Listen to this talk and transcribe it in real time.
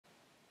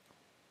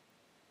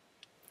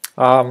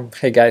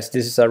Hey guys,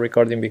 this is a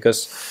recording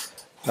because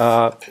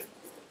uh,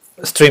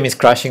 stream is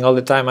crashing all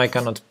the time. I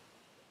cannot,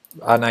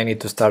 and I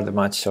need to start the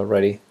match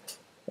already.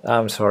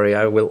 I'm sorry.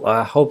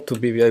 I hope to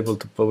be able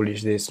to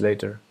publish this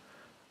later.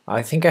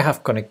 I think I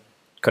have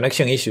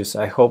connection issues.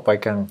 I hope I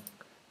can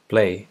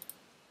play.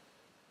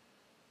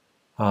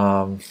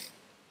 I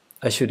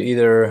should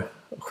either.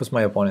 Who's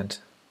my opponent?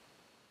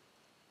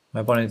 My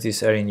opponent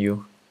is Erin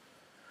Yu.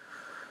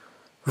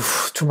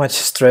 Too much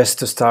stress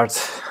to start.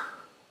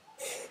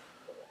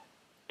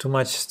 Too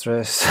much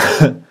stress.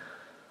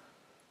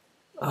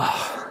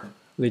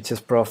 Lich's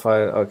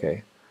profile.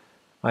 Okay.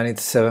 I need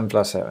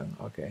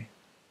 7+7. Okay.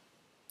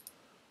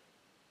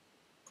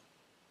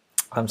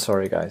 I'm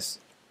sorry, guys.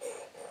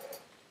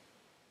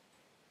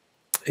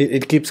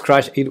 It keeps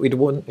crashing. It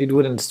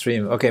wouldn't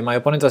stream. Okay, my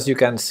opponent, as you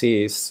can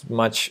see, is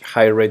much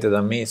higher rated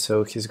than me,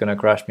 so he's gonna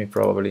crash me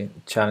probably.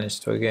 Challenge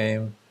to a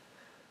game.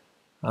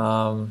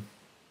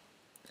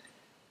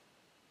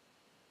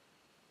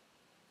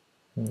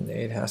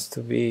 It has to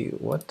be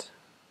what?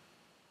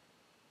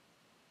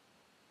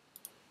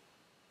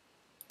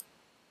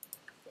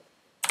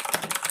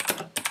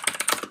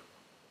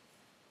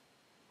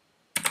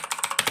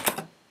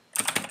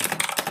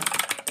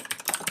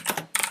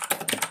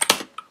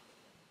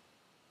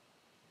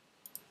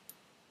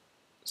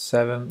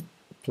 Seven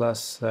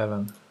plus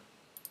 7.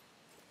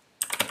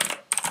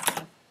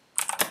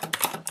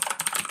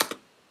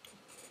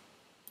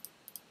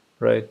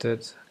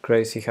 Rated.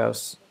 Crazy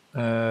house.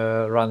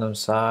 Random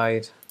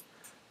side.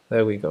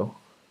 There we go.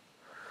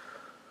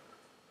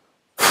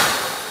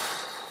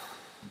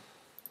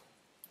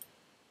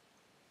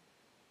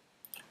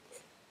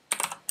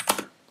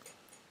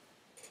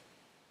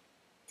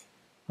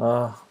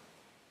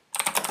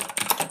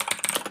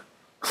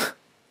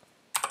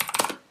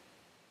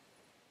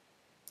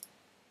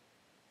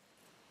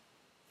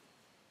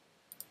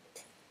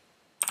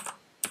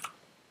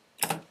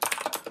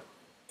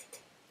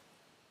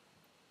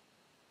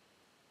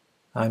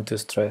 I'm too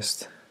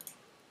stressed.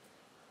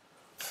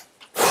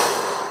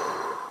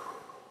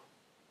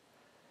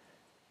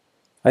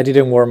 I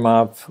didn't warm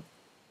up.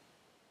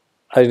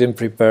 I didn't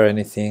prepare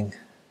anything.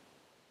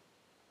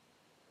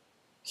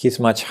 He's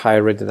much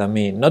higher rated than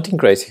me. Not in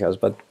Crazy House,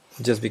 but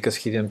just because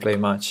he didn't play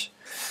much.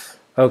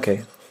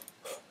 Okay.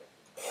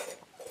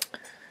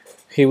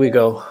 Here we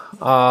go.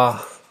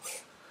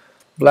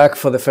 Black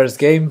for the first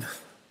game.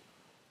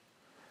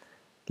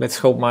 Let's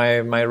hope my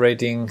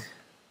rating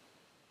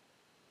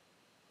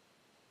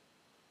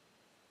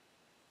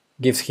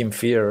gives him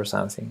fear or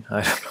something.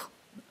 I don't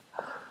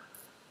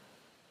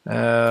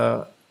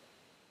know.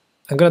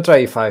 I'm gonna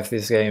try e5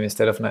 this game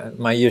instead of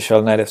my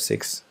usual knight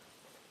f6.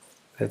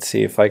 Let's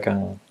see if I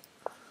can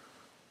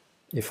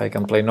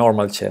play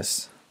normal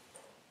chess.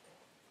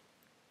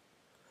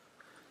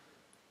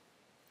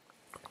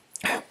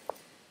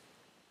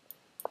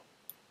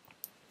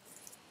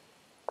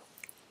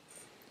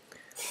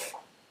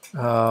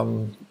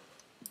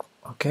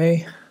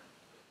 Okay.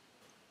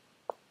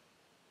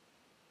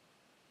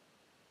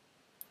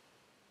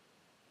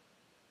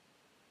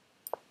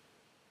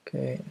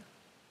 Okay.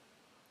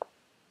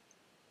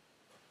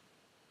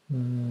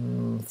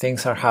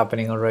 Things are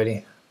happening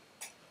already.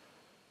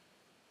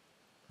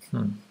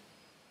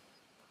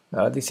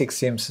 D6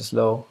 seems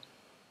slow.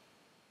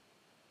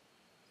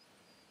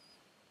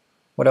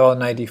 What about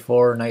knight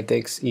d4? Knight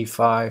takes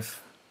e5.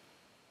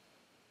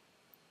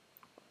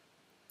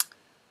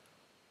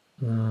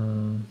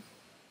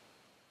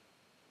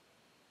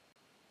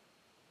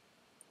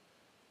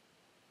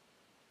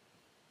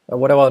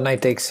 What about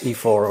knight takes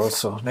e4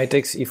 also? Knight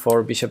takes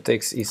e4, bishop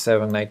takes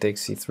e7, knight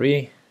takes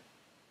e3.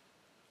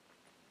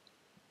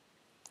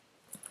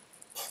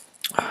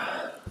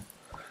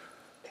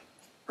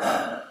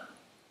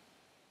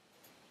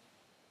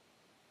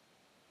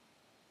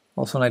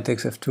 Also knight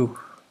takes f2.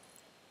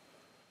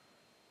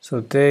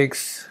 So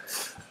takes...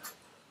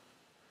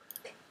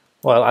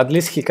 Well, at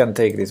least he can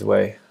take this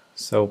way.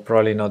 So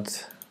probably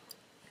not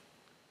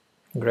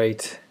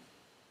great.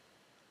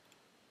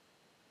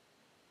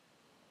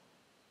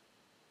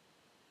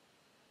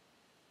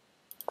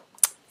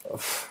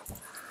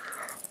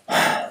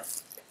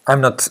 I'm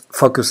not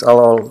focused at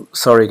all.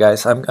 Sorry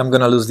guys, I'm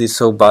gonna lose this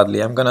so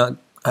badly. I'm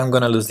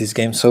gonna lose this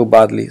game so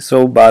badly,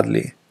 so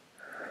badly.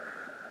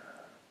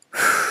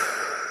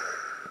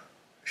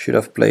 Should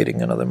have played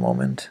in another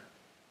moment.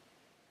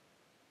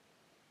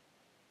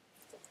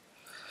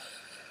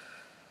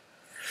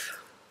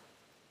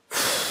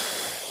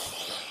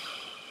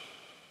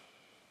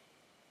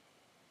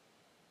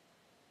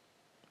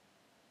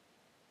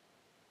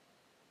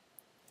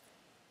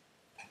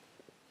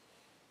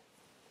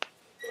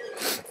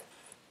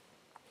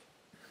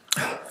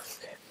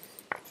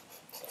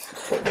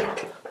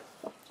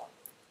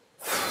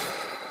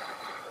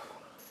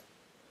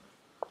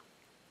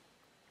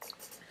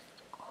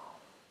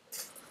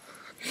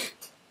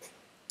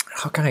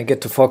 How can I get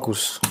to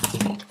focus?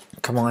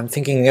 Come on, I'm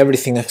thinking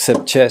everything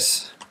except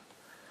chess.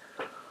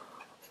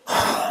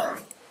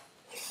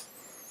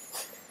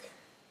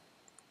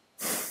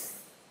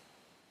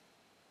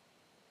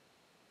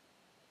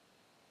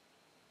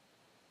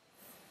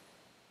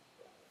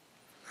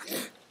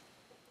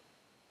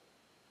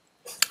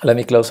 Let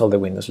me close all the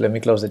windows. Let me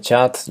close the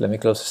chat. Let me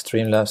close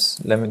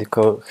Streamlabs. Let me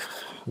go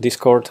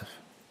Discord.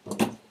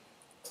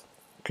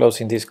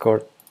 Closing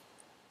Discord.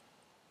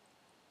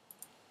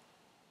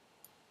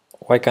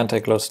 Why can't I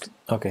close?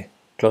 Okay,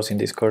 closing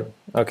Discord.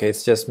 Okay,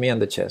 it's just me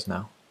and the chess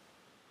now.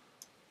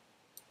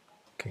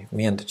 Okay,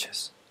 me and the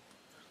chess.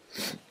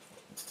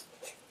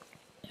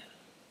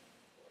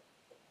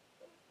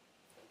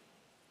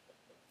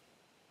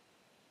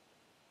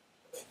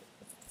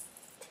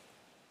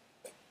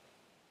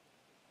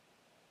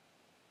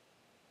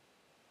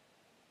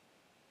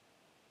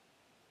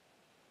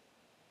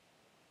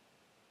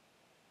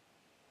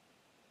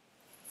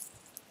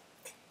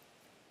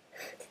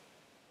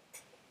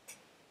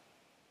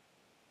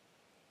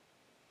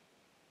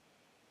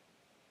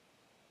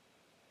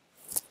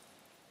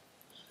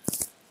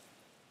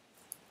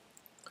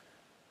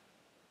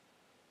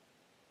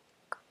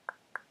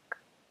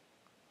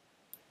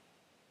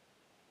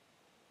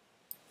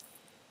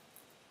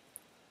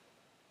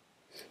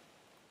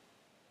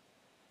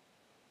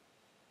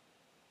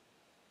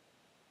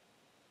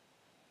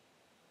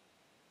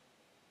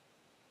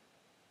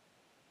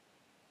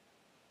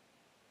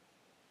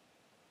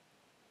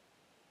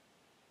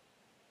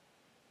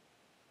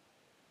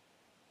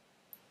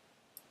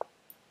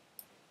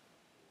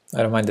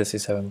 I don't mind the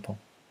c7 pawn.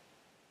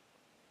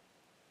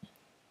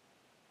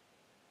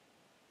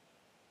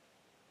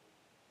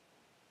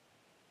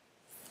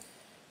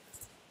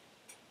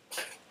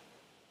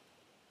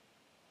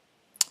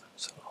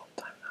 So long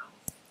time now.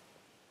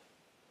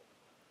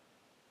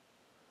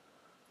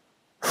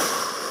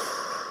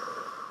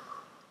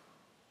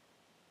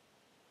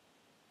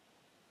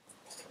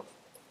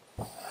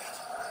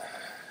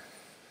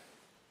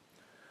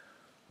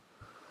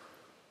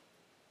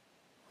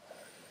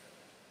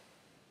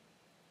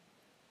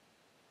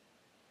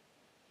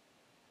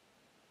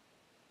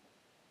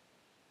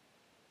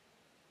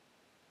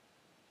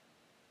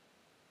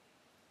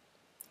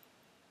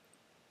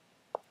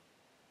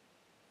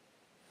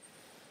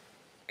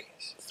 Okay,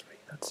 c3.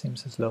 That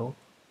seems slow.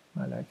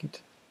 I like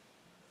it.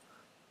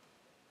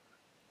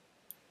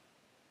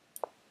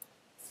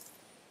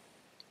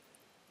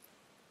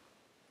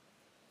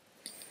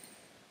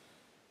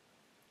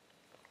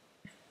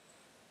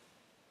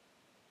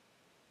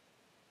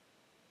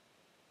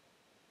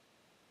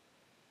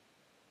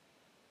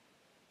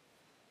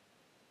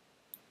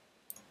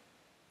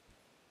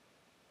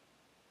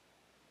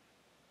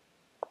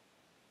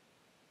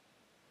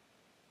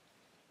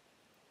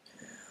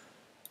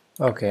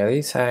 Okay, at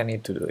least I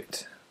need to do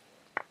it.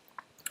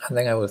 And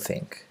then I will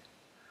think.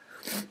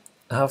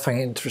 I have an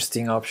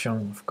interesting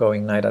option of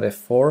going knight at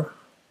f4.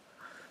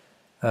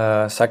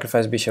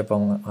 Sacrifice bishop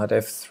on at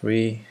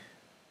f3.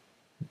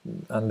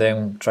 And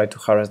then try to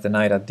harass the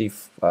knight at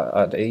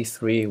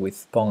a3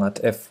 with pawn at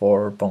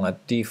f4, pawn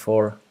at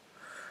d4.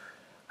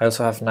 I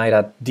also have knight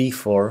at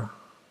d4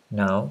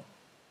 now,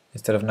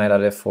 instead of knight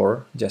at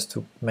f4, just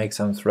to make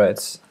some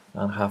threats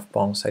and have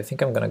pawns. I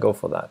think I'm gonna go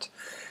for that.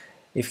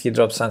 If he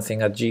drops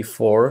something at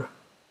g4,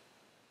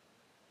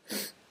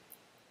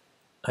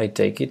 I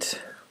take it.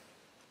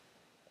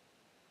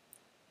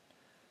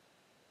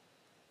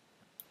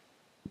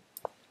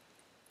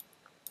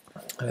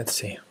 Let's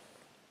see.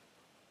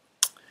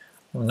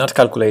 I'm not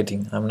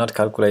calculating, and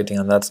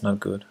that's not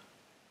good.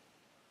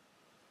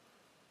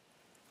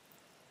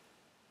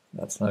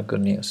 That's not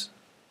good news.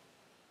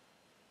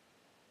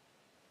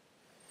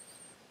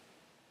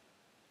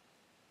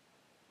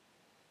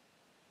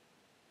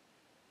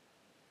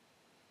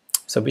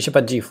 So bishop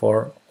at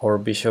g4 or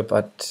bishop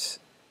at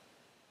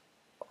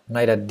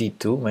knight at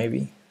d2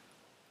 maybe.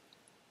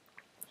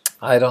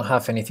 I don't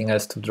have anything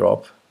else to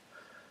drop,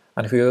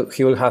 and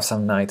he will have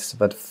some knights,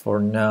 but for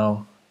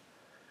now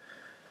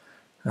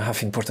I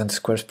have important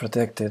squares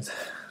protected.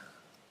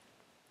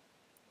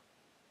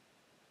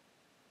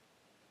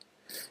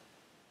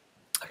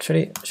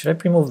 Actually, should I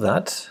remove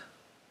that?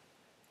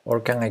 Or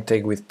can I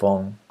take with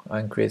pawn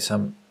and create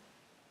some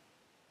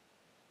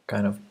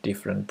kind of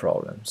different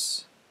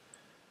problems?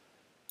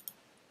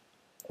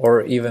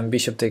 Or even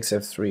bishop takes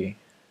f3.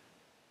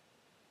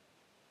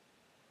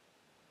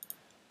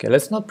 Okay,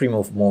 let's not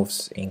remove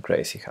moves in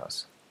Crazy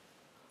House.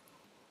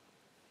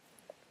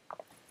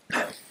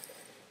 I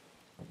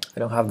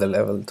don't have the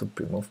level to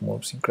remove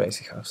moves in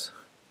Crazy House.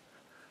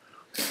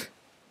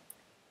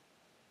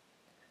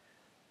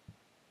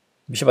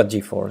 Bishop at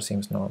g4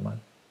 seems normal.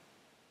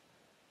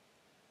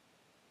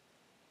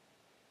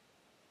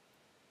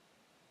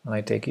 And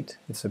I take it,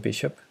 it's a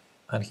bishop,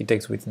 and he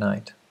takes with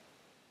knight.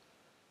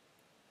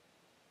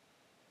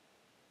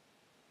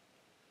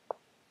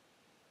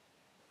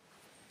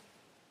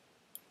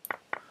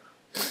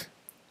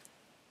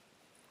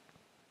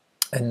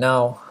 And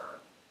now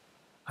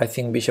I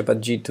think bishop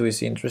at g2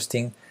 is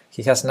interesting.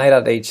 He has knight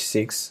at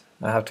h6.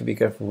 I have to be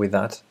careful with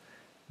that,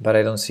 but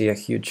I don't see a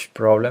huge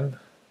problem.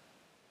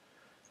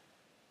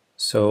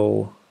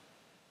 So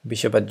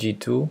bishop at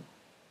g2,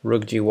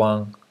 rook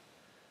g1,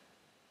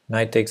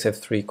 knight takes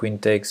f3, queen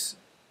takes,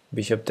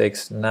 bishop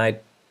takes,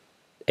 knight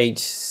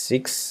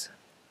h6,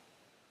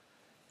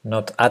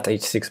 not at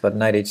h6 but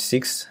knight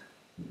h6,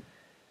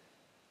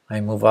 I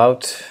move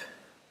out.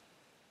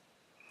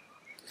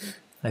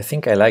 I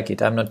think I like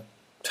it. I'm not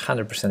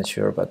 100%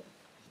 sure, but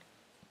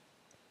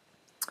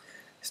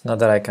it's not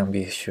that I can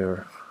be sure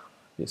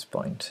at this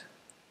point.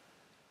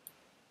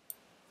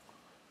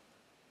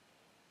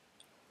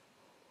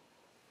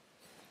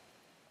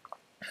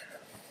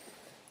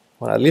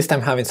 Well, at least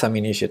I'm having some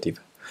initiative.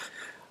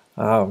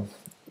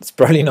 It's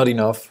probably not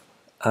enough,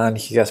 and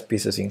he has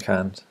pieces in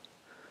hand.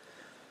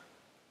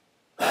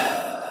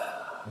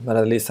 But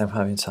at least I'm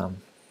having some.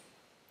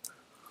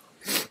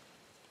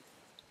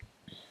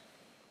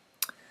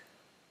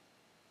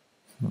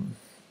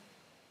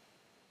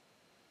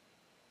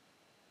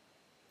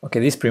 Okay,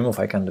 this pre-move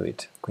I can do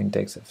it. Queen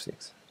takes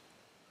f6,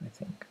 I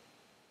think.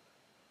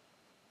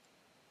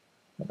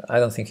 But I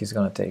don't think he's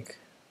gonna take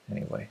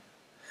anyway.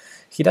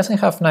 He doesn't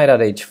have knight at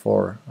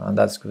h4, and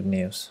that's good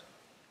news.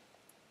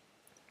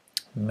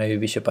 Maybe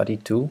bishop at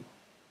e2.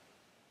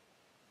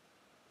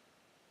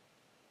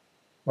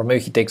 Or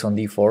maybe he takes on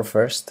d4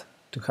 first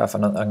to have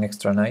an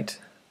extra knight.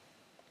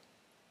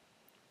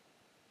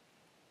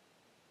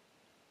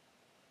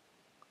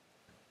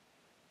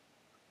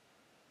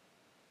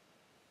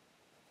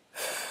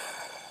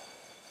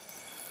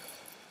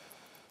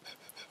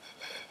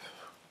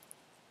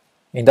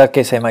 In that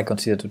case, I might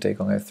consider to take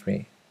on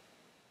f3.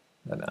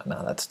 But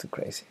no, that's too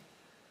crazy.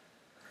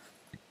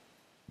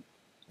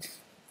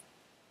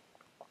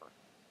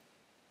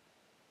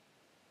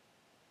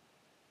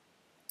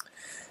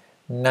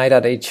 Knight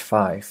at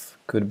h5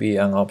 could be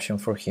an option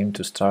for him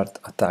to start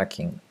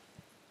attacking.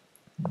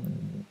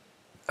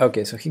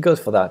 Okay, so he goes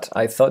for that.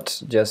 I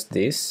thought just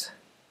this,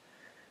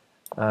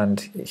 and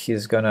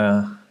he's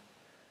gonna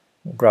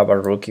grab a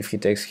rook if he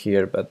takes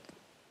here, but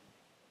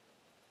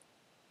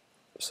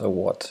so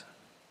what?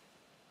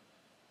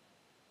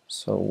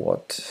 So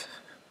what?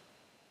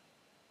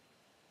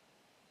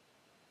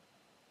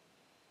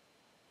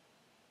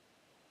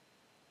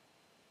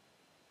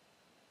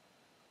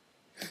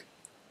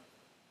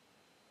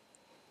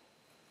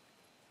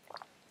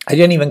 I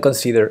didn't even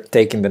consider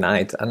taking the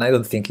knight, and I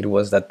don't think it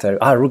was that terrible.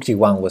 Ah, rook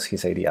g1 was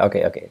his idea.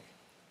 Okay, okay.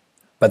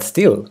 But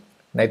still,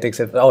 knight takes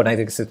f. Oh, knight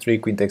takes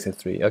f3, queen takes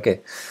f3. Okay,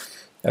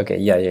 okay,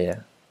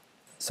 yeah.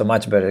 So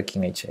much better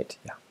king h8.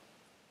 Yeah.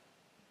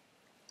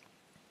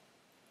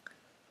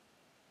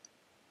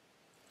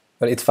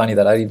 But it's funny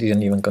that I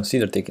didn't even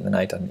consider taking the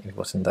knight, and it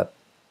wasn't that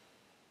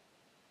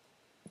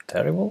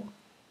terrible.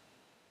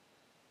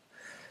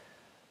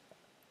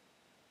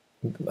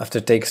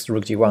 After takes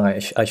rook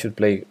g1, I should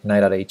play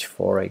knight at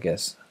h4, I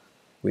guess,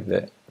 with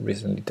the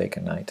recently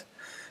taken knight.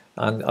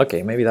 And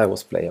okay, maybe that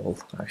was playable,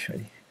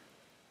 actually.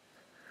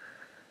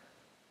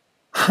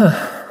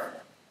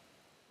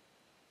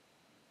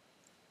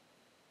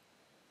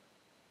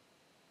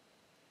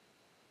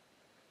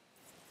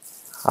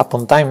 Up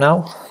on time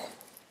now.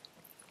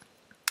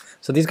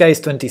 So this guy is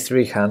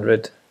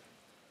 2300.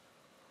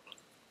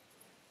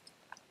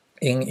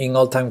 In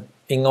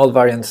all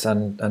variants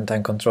and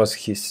time controls,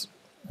 he's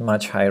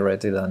much higher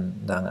rated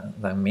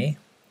than me,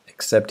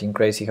 except in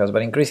Crazy House.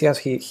 But in Crazy House,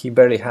 he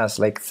barely has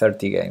like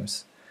 30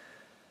 games.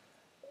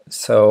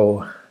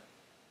 So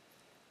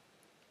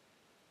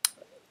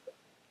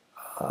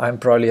I'm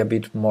probably a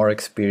bit more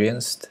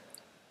experienced,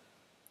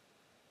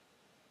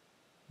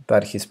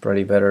 but he's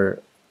probably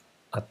better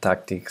at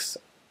tactics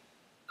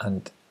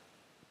and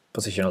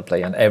positional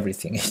play and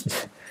everything.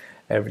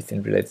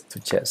 Everything related to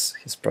chess.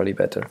 He's probably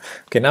better.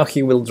 Okay, now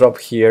he will drop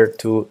here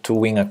to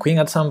win a queen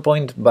at some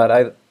point,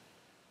 but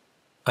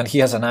and he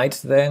has a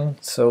knight then,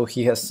 so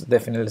he has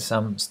definitely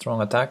some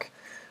strong attack,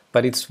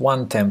 but it's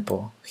one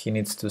tempo. He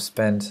needs to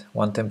spend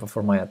one tempo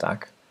for my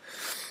attack.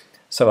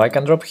 So I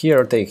can drop here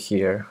or take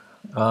here.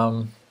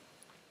 I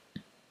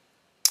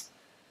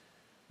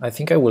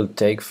think I will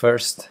take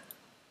first,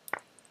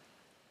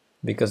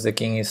 because the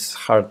king is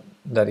hard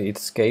that it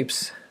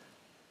escapes.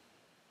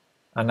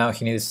 And now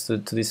he needs to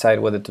decide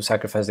whether to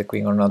sacrifice the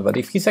queen or not. But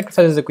if he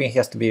sacrifices the queen, he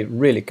has to be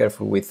really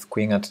careful with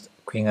queen at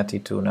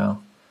e2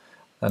 now,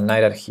 and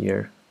knight at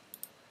here.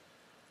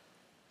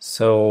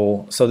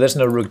 So there's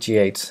no rook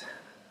g8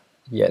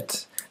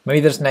 yet.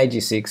 Maybe there's knight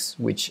g6,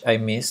 which I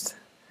missed,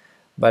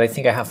 but I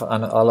think I have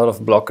a lot of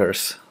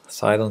blockers,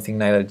 so I don't think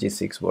knight at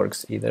g6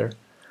 works either.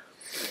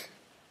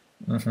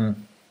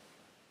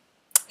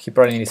 He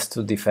probably needs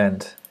to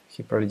defend.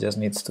 He probably just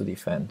needs to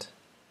defend.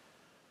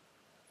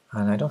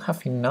 And I don't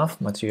have enough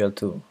material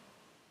to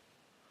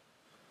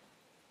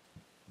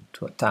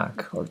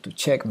attack or to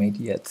checkmate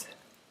yet.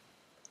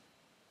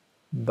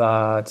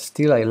 But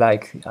still I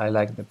like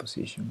the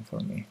position for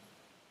me.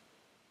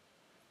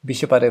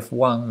 Bishop at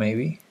f1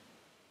 maybe.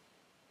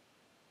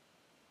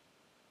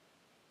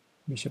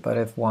 Bishop at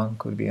f1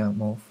 could be a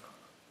move.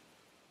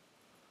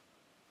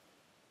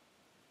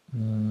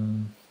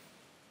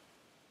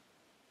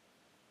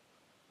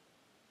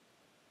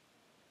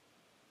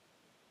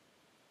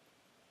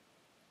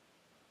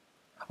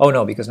 Oh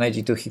no, because knight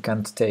g2 he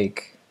can't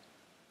take.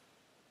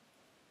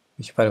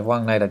 Bishop at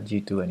f1, knight at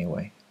g2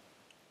 anyway.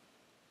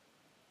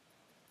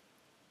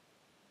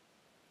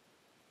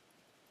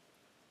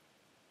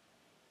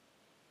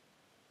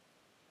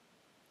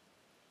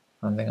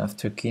 And then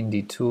after king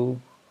d2,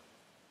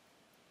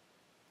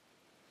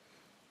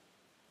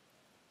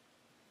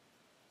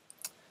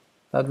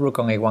 that rook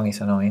on a1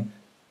 is annoying.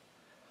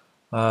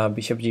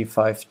 Bishop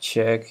g5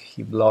 check,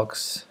 he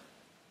blocks.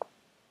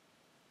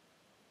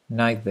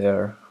 Knight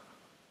there.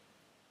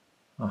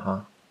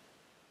 I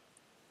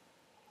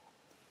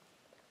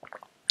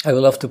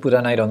would love to put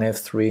a knight on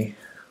f3.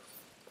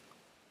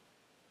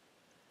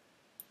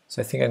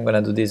 So I think I'm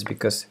gonna do this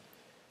because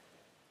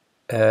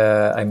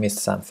I missed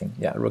something.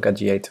 Yeah, rook at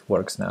g8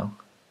 works now.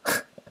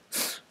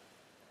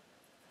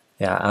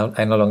 Yeah,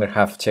 I no longer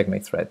have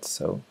checkmate threat,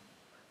 so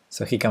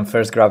he can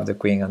first grab the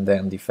queen and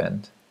then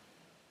defend.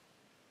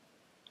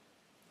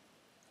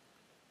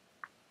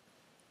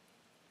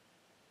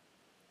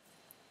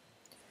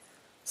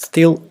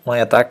 Still, my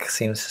attack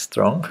seems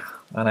strong,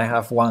 and I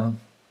have one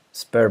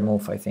spare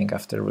move, I think,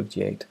 after rook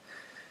g8.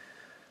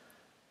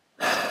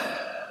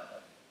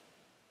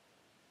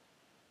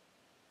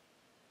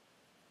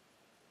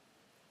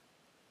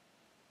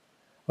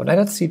 Well, knight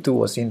at c2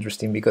 was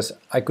interesting because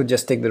I could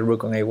just take the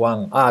rook on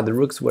a1. Ah, the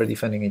rooks were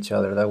defending each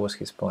other, that was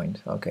his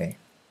point. Okay,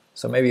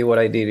 so maybe what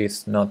I did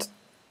is not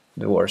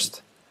the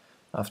worst,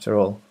 after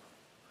all.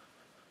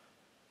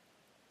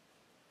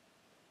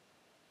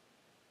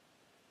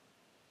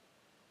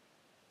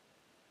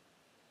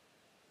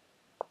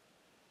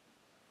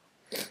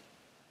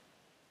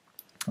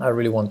 I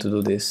really want to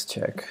do this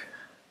check.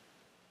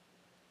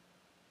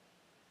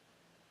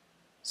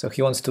 So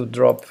he wants to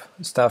drop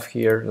stuff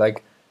here,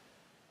 like,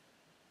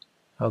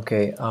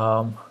 okay,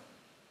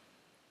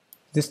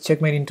 this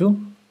checkmate in 2?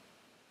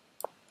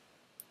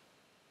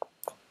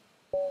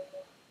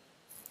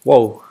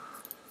 Whoa.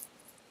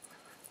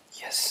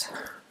 Yes.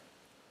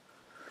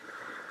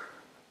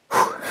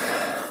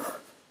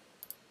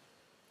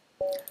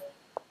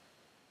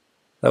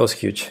 That was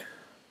huge.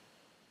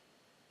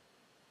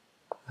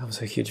 That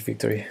was a huge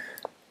victory.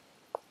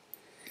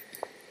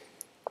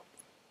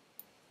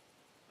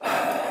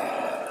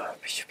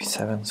 Bishop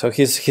e7. So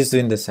he's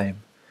doing the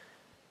same.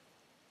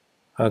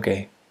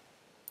 Okay.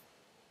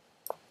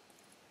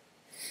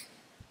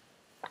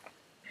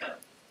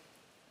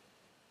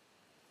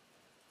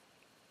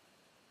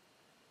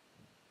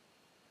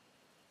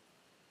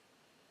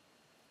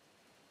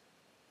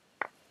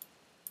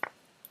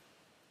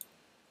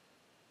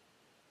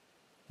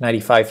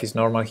 Knight is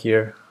normal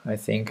here, I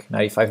think.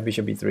 Knight e5,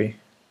 bishop e3.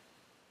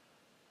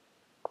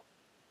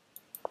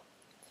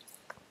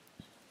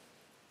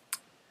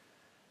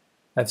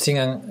 I've seen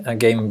a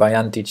game by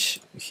Antich,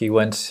 he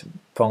went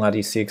pawn at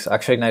e6.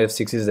 Actually, knight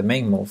f6 is the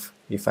main move,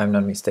 if I'm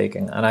not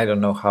mistaken, and I don't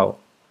know how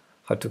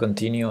to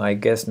continue. I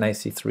guess knight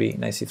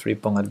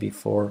c3, pawn at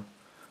b4.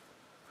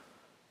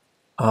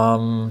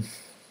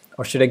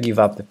 Or should I give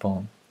up the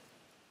pawn?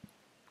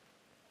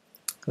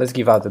 Let's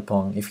give up the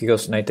pawn. If he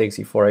goes knight takes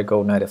e4, I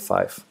go knight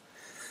f5.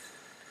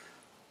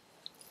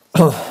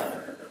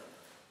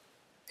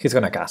 He's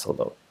gonna castle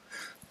though,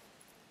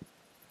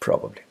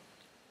 probably.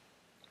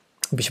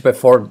 Bishop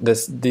f4,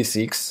 this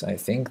d6, I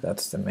think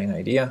that's the main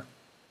idea.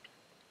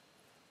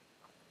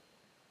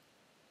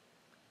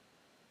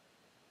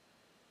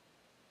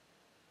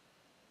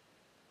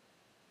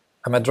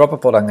 I'm gonna drop a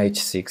pawn on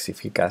h6 if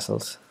he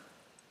castles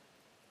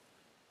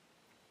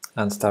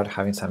and start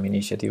having some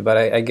initiative, but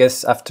I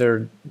guess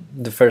after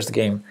the first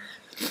game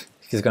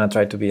he's gonna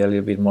try to be a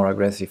little bit more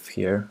aggressive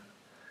here.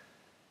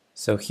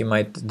 So he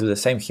might do the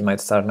same. He might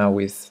start now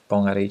with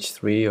pawn at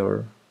h3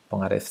 or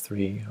pawn at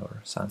f3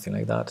 or something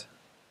like that.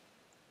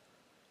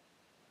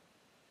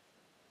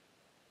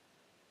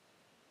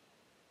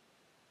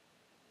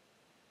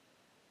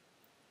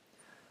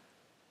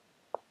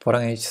 Pawn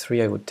on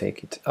h3, I would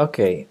take it.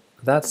 Okay,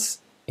 that's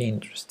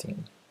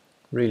interesting.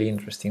 Really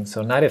interesting.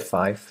 So knight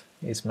f5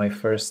 is my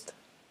first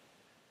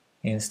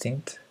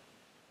instinct.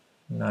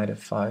 Knight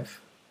f5.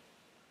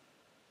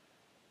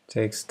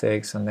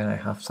 Takes, and then I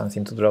have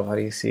something to drop at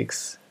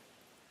e6.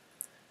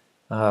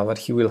 But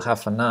he will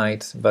have a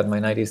knight, but my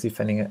knight is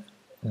defending it.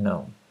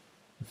 No.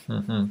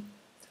 Yeah,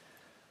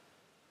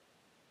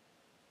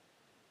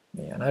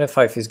 knight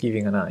f5 is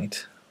giving a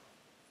knight.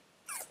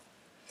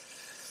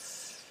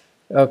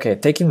 Okay,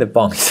 taking the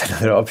pawn is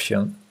another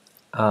option,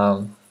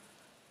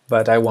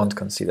 but I won't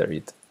consider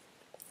it.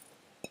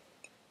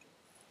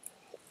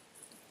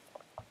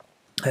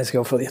 Let's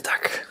go for the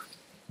attack.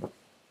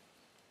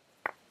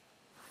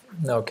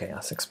 Okay,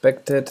 as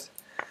expected.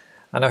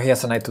 And now he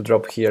has a knight to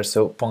drop here,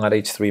 so pawn at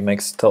h3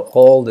 makes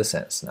all the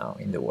sense now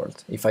in the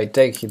world. If I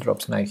take, he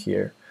drops knight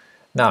here.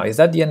 Now, is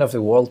that the end of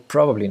the world?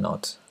 Probably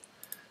not.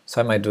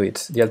 So I might do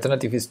it. The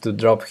alternative is to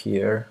drop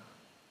here.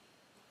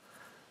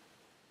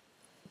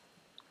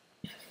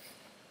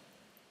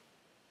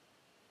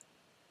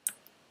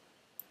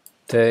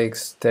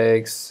 Takes.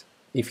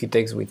 If he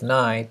takes with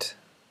knight,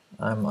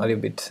 I'm a little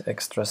bit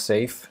extra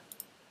safe.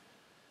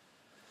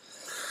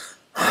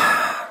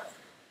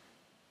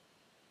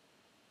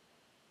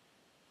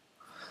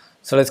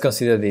 So let's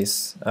consider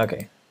this.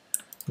 Okay,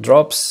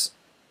 drops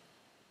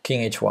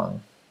king h1.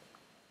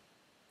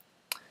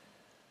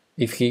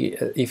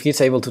 if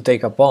he's able to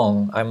take a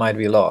pawn, I might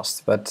be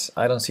lost. But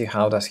I don't see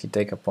how does he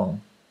take a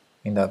pawn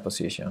in that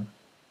position.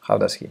 How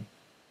does he?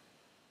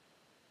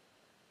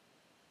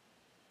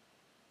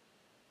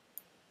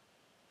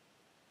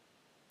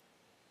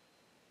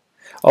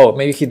 Oh,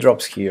 maybe he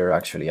drops here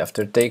actually.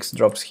 After takes,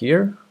 drops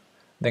here.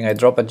 Then I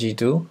drop at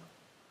g2.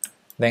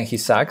 Then he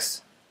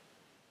sacks.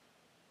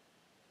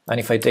 And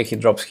if I take, he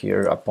drops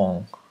here a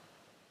pawn.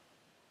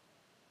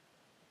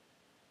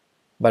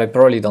 But I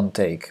probably don't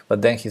take.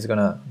 But then he's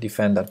gonna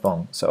defend that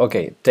pawn. So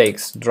okay,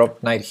 takes,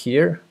 drop knight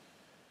here.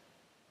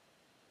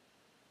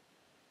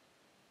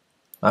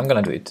 I'm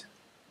gonna do it.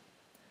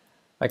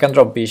 I can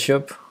drop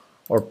bishop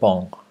or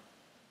pawn.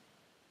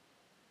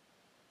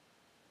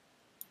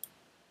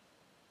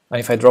 And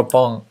if I drop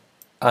pawn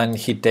and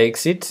he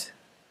takes it,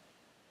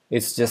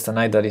 it's just a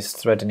knight that is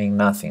threatening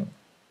nothing.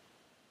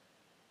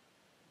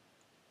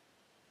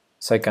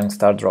 So I can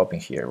start dropping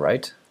here,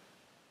 right?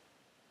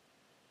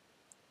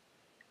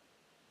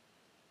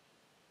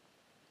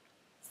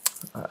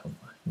 I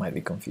might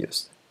be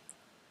confused.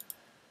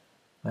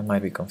 I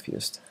might be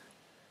confused.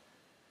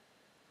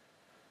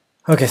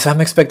 Okay, so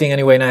I'm expecting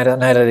anyway knight at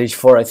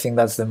h4. I think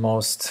that's the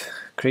most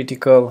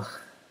critical.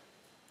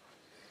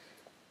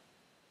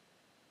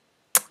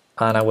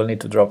 And I will need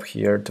to drop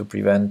here to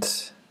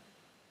prevent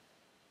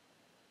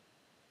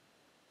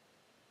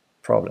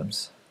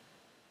problems.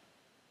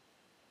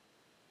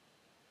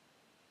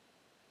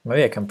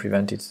 Maybe I can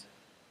prevent it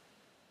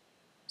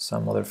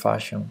some other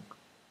fashion.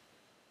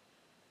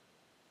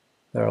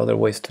 There are other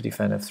ways to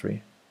defend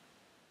f3.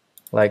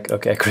 Like,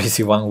 okay, a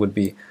crazy one would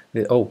be,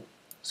 oh,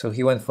 so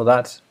he went for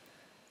that.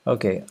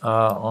 Okay,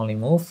 only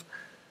move.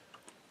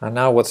 And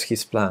now what's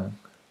his plan?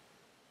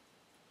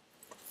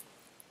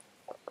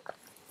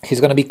 He's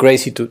gonna be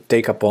crazy to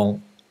take a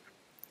pawn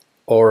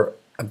or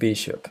a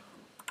bishop.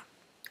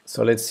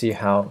 So let's see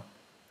how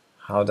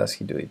does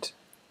he do it.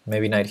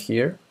 Maybe knight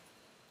here.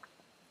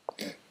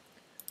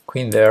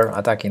 Queen there,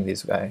 attacking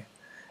this guy.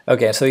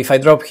 Okay, so if I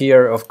drop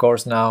here, of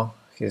course now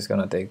he's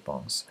gonna take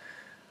pawns.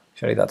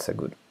 Actually, that's a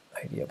good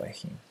idea by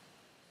him.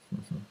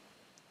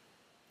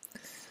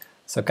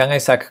 So can I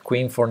sack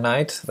queen for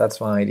knight? That's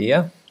one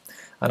idea.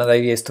 Another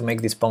idea is to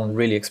make this pawn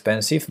really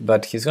expensive,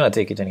 but he's gonna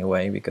take it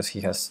anyway because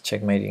he has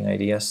checkmating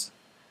ideas.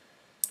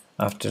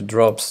 After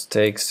drops,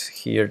 takes,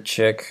 here,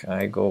 check,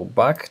 I go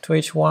back to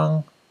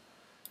h1.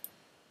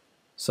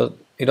 So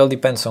it all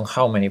depends on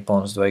how many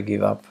pawns do I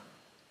give up.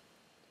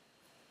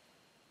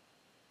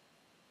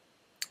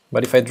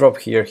 But if I drop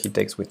here, he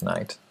takes with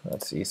knight.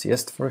 That's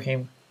easiest for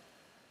him.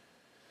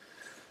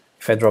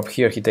 If I drop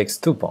here, he takes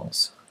 2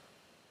 pawns.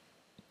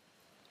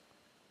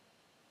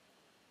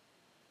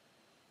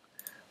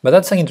 But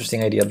that's an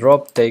interesting idea.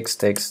 Drop, takes,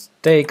 takes,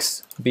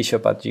 takes,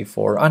 bishop at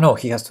g4. Ah no,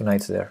 he has 2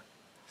 knights there.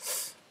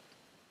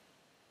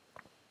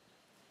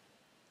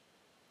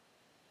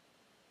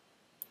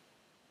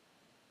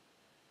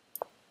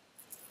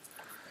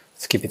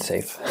 Let's keep it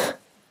safe.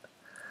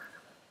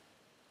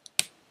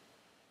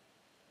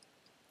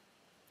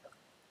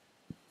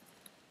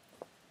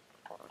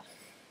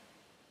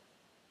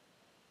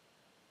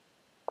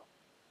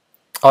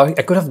 Oh, I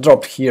could have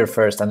dropped here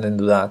first and then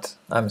do that.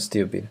 I'm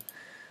stupid.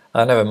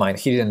 Never mind,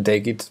 he didn't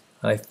take it.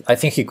 I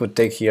think he could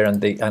take here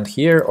and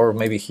here, or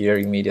maybe here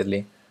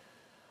immediately.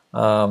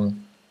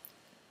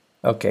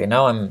 Okay,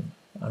 now I'm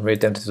very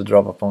tempted to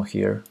drop a pawn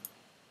here.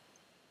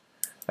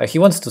 He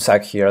wants to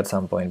sack here at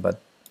some point, but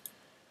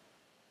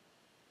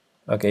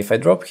okay, if I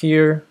drop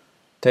here,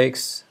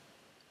 takes,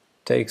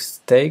 takes,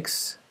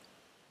 takes.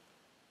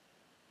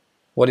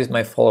 What is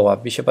my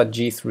follow-up? Bishop at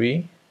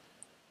g3.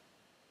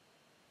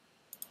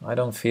 I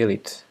don't feel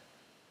it.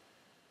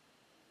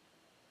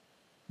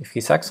 If he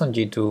sacks on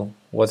g2,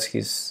 what's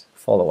his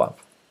follow-up?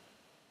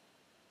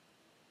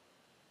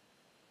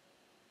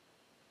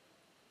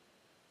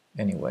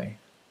 Anyway.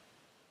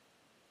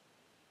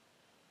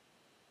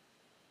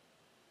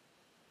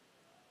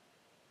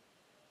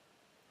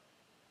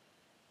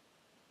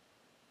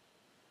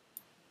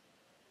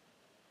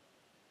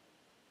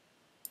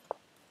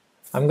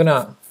 I'm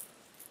gonna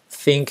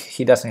think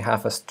he doesn't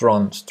have a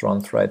strong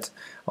threat,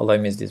 although I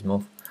missed this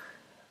move.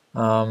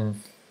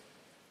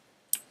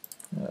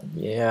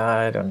 Yeah,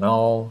 I don't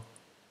know.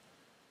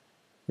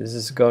 This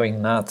is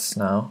going nuts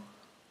now.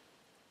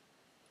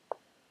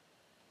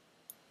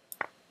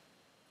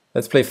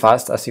 Let's play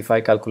fast as if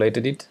I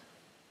calculated it.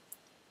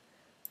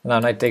 Now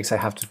knight takes, I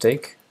have to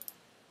take.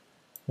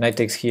 Knight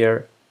takes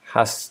here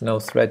has no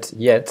threat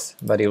yet,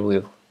 but it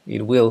will.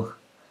 It will.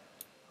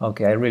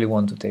 Okay, I really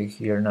want to take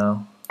here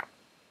now.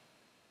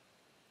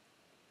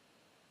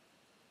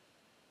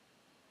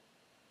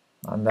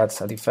 And that's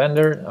a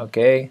defender,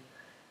 okay.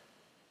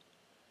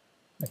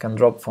 I can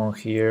drop pawn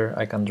here,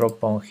 I can drop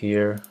pawn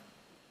here.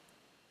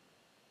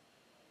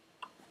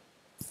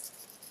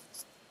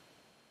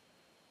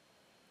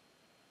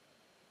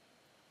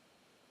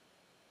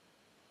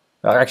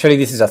 Actually,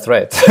 this is a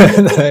threat.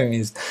 That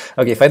means,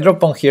 okay, if I drop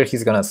pawn here,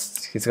 he's gonna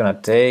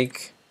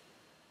take.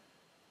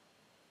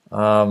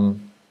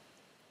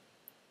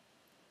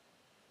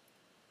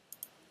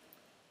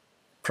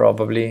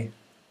 Probably.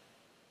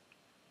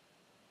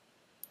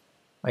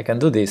 I can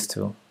do this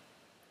too.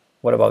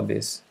 What about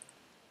this?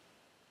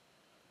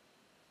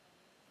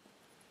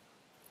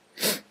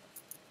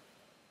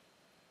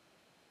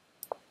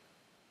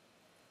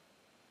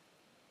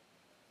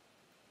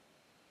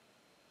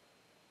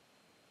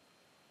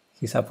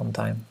 He's up on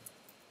time.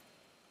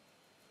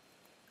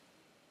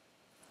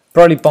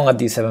 Probably pawn at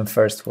d7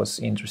 first was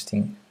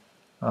interesting.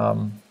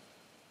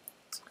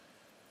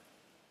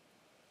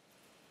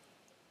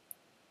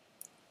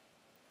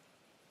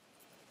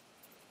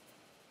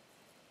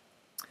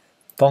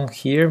 Pawn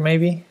here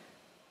maybe,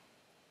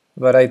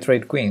 but I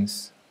trade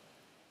queens.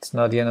 It's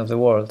not the end of the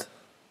world,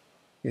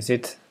 is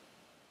it?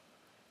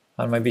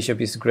 And my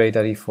bishop is great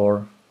at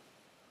e4.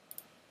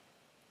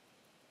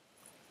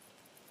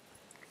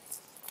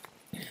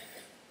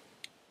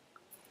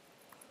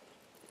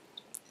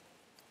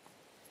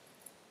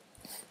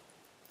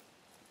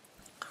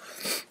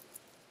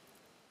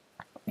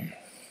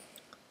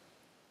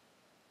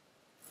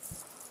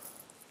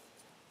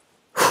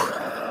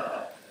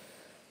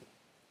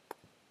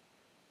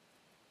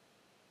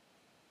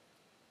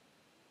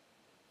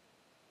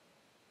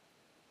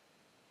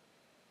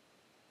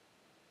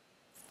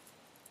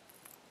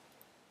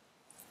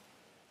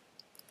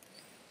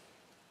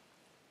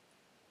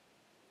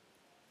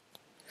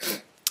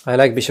 I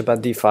like bishop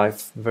at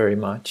d5 very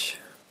much.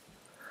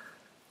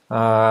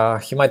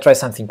 He might try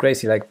something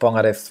crazy like pawn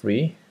at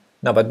f3.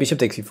 No, but bishop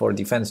takes e4,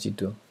 defends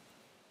g2.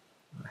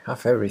 I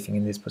have everything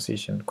in this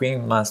position.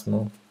 Queen must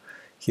move.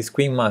 His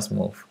queen must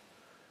move.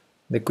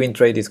 The queen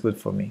trade is good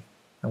for me.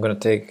 I'm going to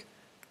take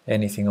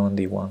anything on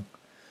d1.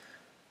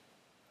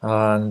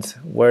 And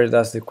where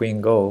does the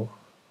queen go?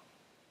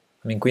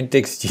 I mean, queen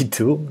takes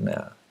g2?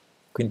 Nah,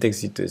 queen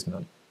takes g2 is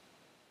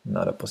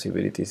not a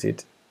possibility, is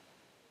it?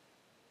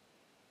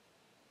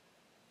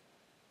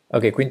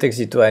 Okay, queen takes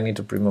g2, I need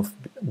to pre-move.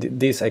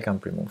 This I can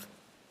pre-move.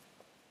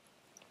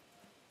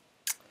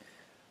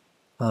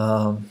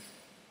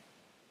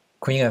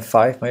 Queen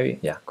f5 maybe?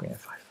 Yeah, queen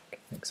f5. Okay,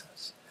 makes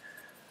sense.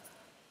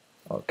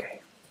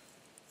 Okay.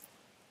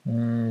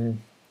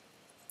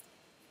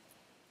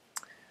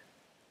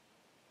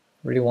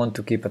 Really want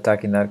to keep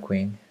attacking that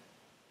queen.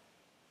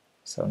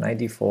 So knight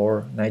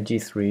d4, knight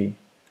g3.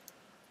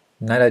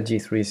 Knight at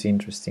g3 is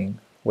interesting.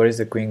 Where is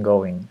the queen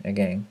going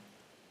again?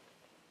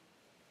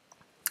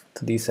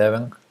 To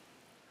d7.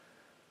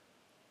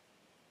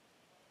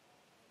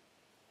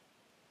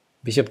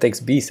 Bishop takes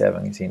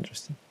b7 is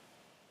interesting.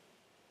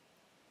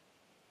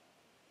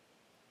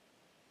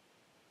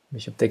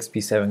 Bishop takes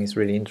b7 is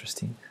really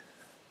interesting.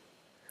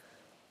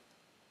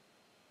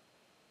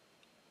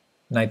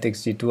 Knight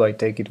takes g2, I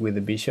take it with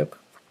the bishop.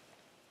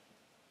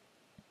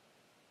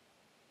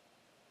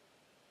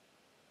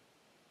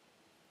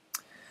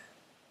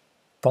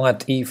 Pawn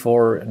at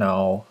e4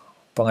 now.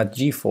 Pawn at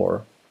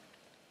g4.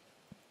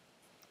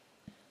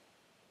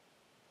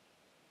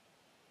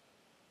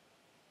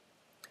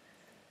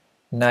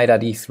 Knight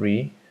at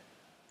e3.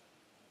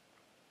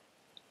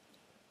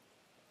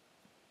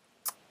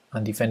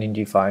 And defending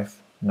g5,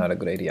 not a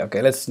good idea.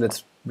 Okay,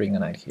 let's bring a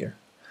knight here.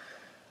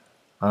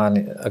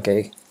 And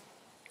okay,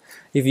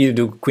 if you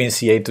do queen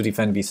c8 to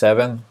defend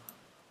b7,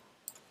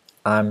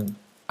 I'm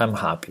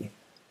happy,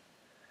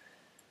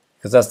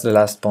 because that's the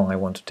last pawn I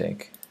want to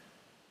take.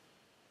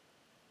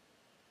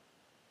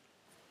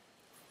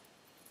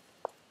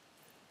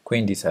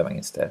 Queen d7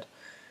 instead,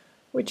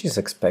 which is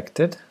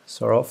expected,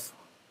 sort of.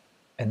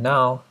 And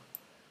now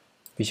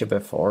bishop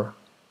f4.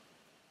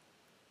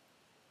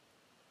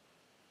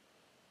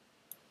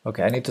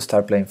 Okay, I need to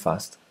start playing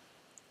fast.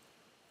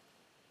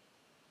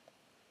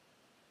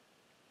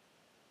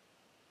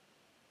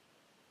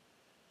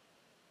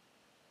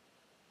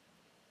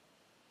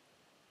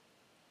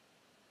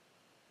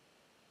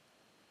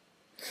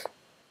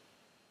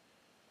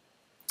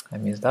 I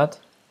missed that.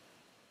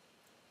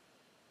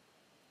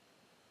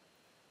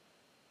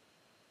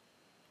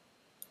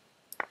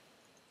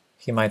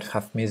 He might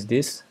have missed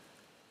this.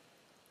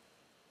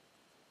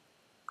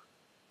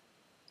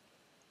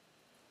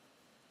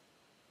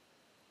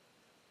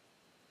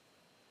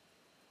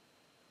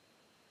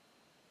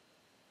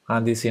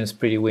 And this seems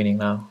pretty winning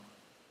now.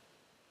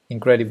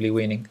 Incredibly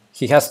winning.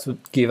 He has to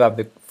give up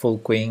the full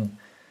queen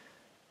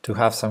to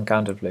have some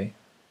counterplay.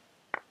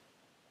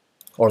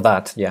 Or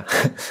that, yeah.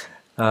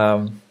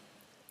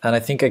 And I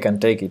think I can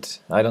take it.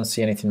 I don't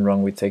see anything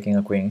wrong with taking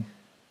a queen.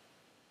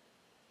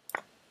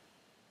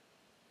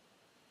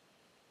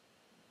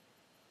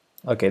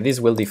 Okay, this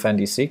will defend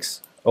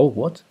e6. Oh,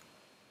 what?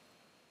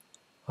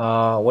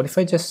 What if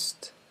I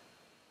just...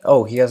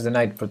 Oh, he has the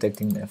knight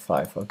protecting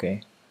f5,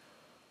 okay.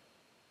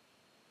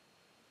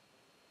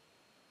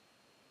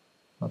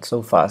 Not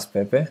so fast,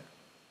 Pepe.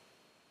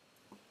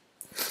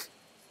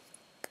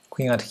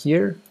 Queen at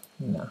here?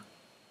 No.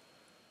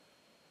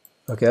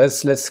 Okay,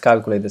 let's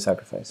calculate the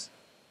sacrifice.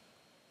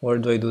 Where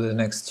do I do the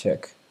next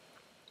check?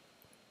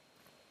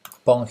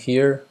 Pawn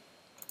here,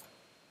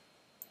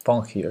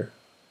 pawn here.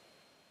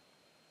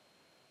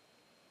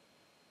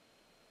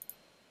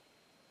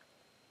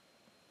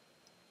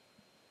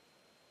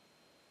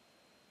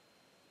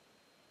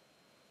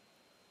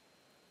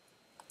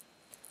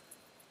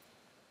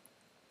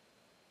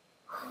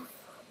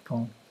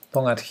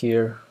 Pawn at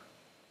here.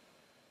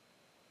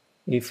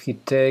 If he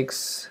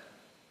takes,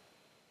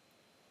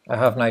 I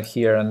have knight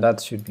here, and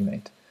that should be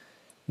mate.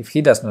 If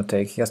he does not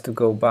take, he has to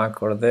go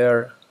back or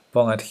there.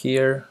 Pawn at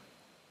here.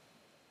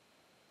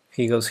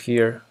 He goes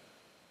here.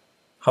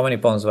 How many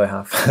pawns do I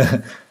have?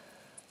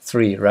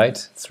 3, right?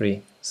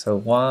 3. So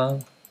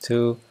 1,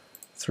 2,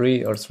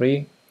 3, or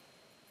 3.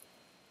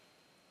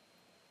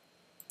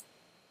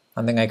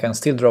 And then I can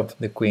still drop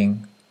the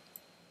queen.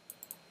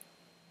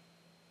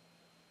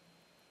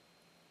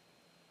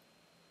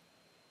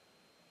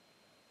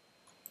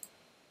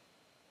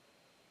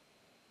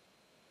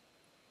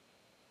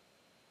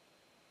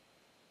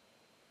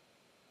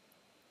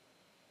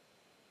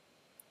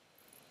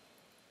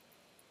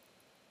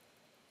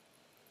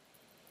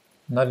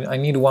 I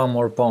need one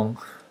more pawn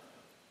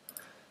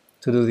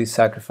to do this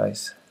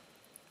sacrifice.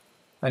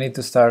 I need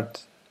to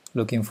start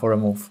looking for a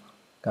move,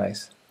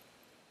 guys.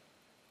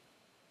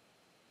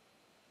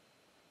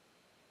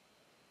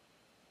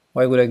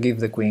 Why would I give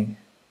the queen?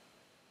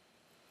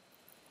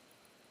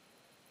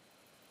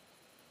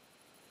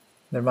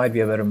 There might be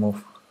a better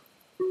move.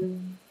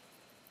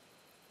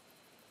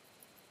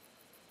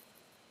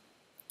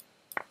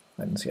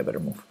 I don't see a better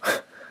move.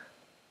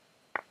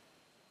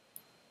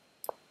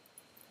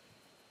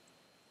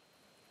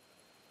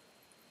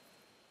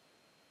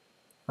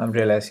 I'm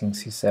realizing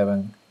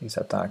c7 is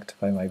attacked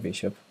by my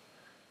bishop,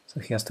 so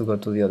he has to go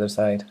to the other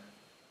side.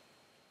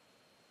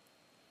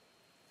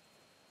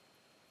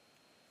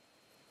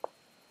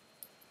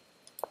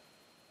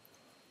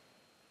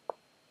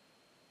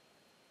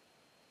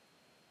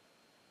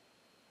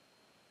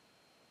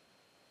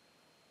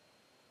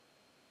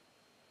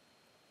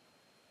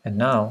 And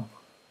now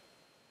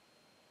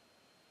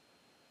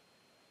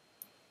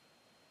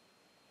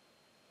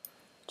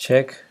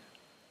check,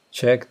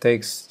 check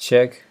takes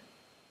check.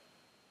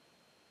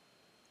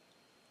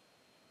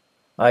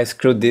 I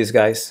screwed this,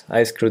 guys.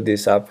 I screwed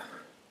this up.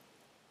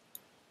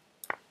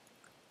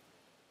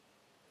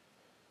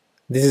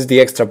 This is the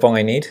extra pawn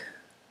I need.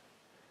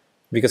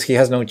 Because he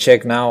has no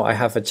check now, I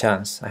have a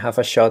chance. I have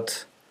a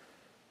shot.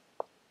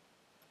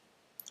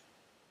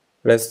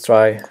 Let's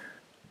try.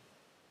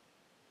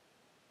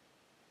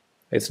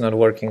 It's not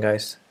working,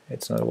 guys.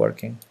 It's not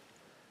working.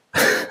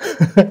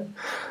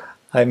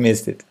 I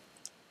missed it.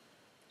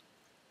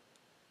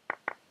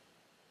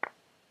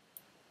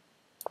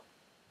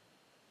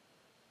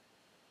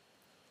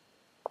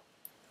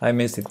 I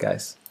missed it,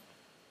 guys.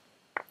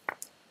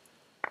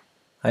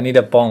 I need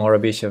a pawn or a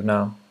bishop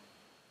now.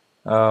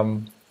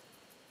 I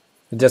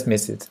just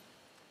missed it.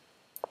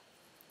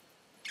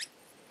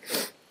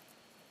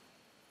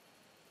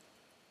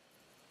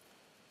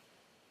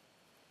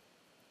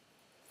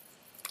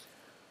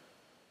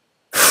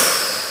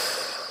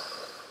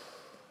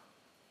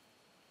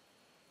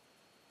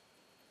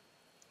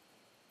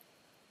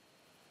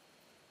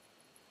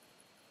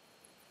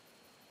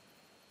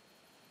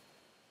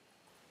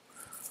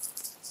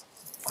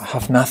 I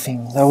have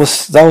nothing. That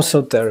was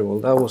so terrible.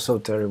 That was so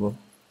terrible.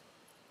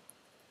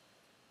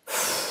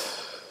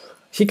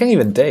 He can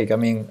even take. I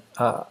mean,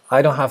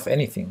 I don't have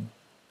anything.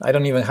 I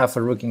don't even have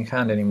a rook in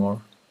hand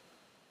anymore.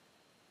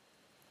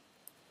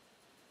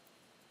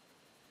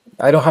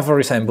 I don't have a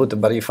resign button,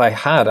 but if I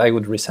had, I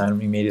would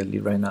resign immediately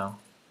right now.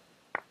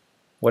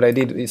 What I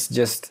did is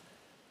just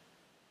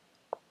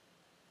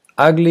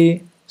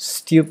ugly,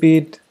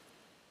 stupid,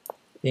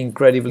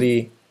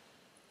 incredibly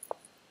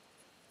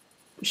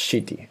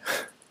shitty.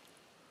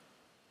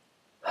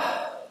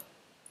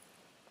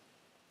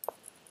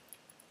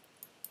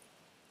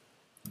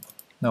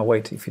 No,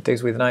 wait, if he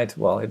takes with knight,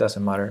 well, it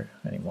doesn't matter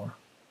anymore.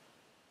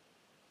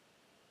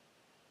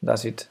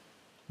 Does it?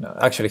 No,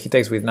 actually, he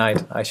takes with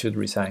knight, I should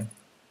resign.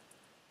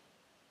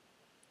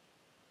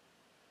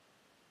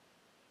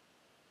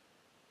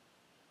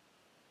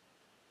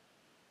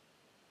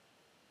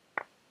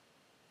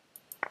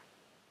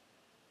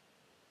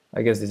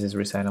 I guess this is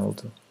resignable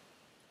too.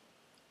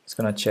 It's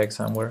gonna check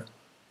somewhere.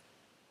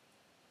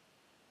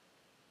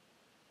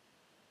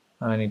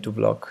 And I need to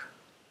block.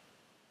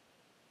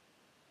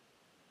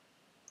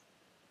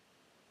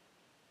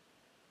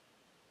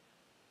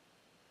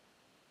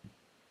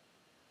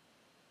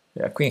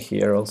 Yeah, queen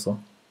here also.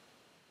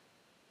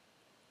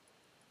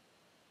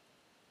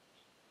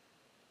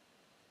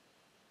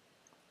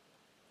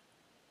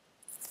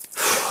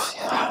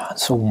 I'm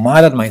so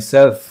mad at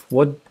myself.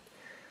 What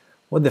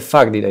the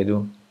fuck did I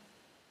do?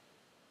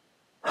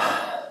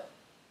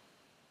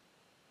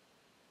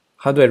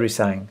 How do I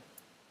resign?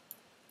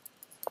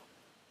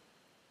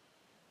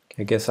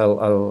 I guess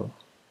I'll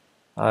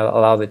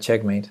allow the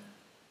checkmate.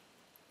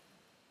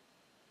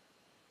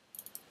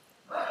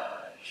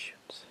 Shoot.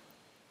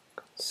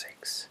 God's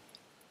sakes.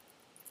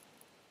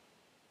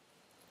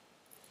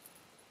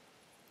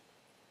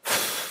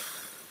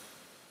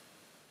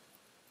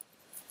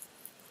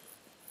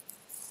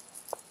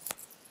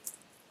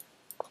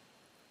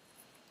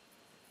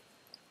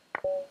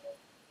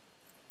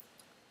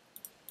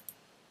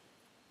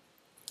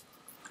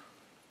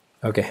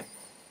 Okay,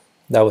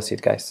 that was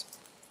it, guys.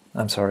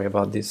 I'm sorry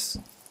about this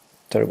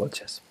terrible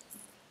chess.